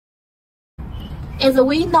As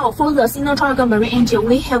we know, for the Sinotruk marine engine,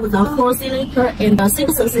 we have the 4-cylinder and the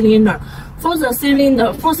 6-cylinder. For the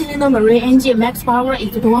 4-cylinder marine engine, max power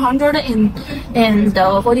is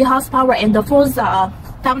 240 horsepower, and for the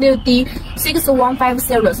WD615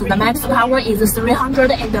 series, the max power is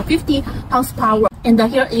 350 horsepower. And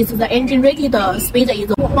here is the engine rated speed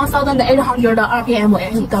is 1,800 RPM,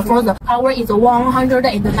 and for the power is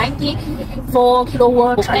 194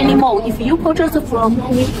 kilowatt anymore. If you purchase from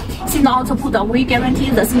Sinooutput, we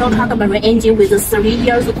guarantee the Sinotruk marine engine with 3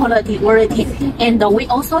 years quality warranty, and we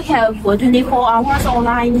also have 24 hours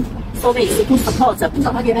online service to support. You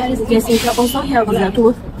can see here also have the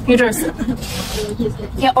 2 features.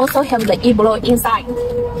 Here also have the e-blow inside.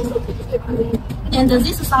 And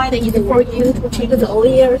this side is for you to check the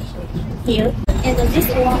oil here. And this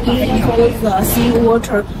one is for the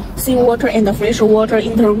seawater and the fresh water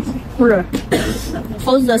intercooler.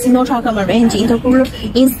 For the Sinotruk marine engine intercooler,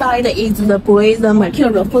 inside is the bouys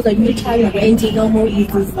material. For the militray marine engine, normal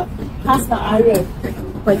is the cast iron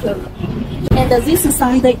material. And this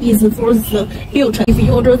side is for the filter. If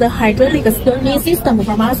you order the hydraulic steering system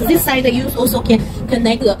from us, this side you also can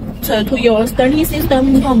connect to your steering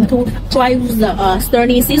system to drive the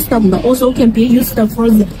steering system. Also can be used for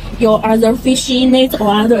your other fishing nets or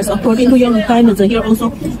others according to your requirements. Here also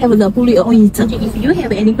have the bullet on it. If you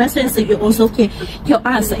have any questions, you also can tell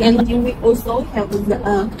us. And we also have the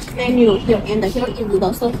menu here, and here is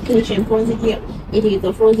the certification for the year. It is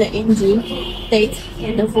for the engine date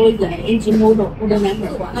and for the engine model number.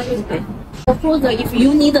 For the, if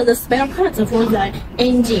you need the spare parts for the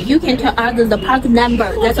engine, you can tell us the part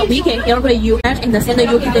number that we can help you and send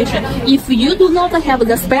you quotation. If you do not have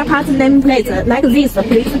the spare part nameplate like this,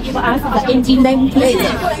 please give us the engine nameplate.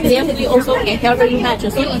 Then we also can help you match.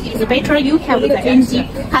 So it is better you have the engine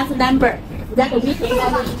part number that we can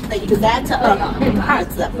have the exact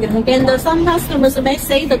parts. And some customers may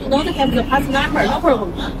say that do not have the part number. No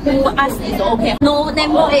problem. For us it's okay. No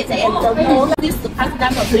nameplate and no this part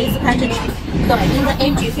number, please package. In the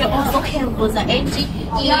engine here also have the engine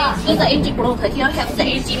in the engine block. Here have the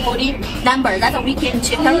engine body number that we can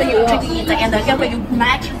help you check it and help you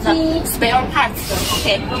match the spare parts.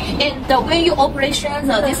 Okay. And when you operate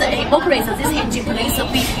this engine, please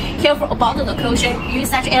be careful about the closure,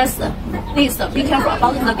 such as this. Be careful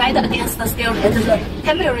about the guide against the steering, and the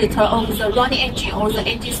temperature of the running engine or the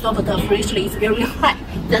engine stop freshly is very high.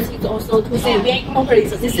 That is also to say when you operate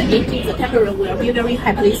this engine, the temperature will be very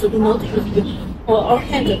high. Please do not use your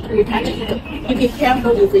hand to touch it. You be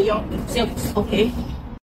careful with yourself. Okay.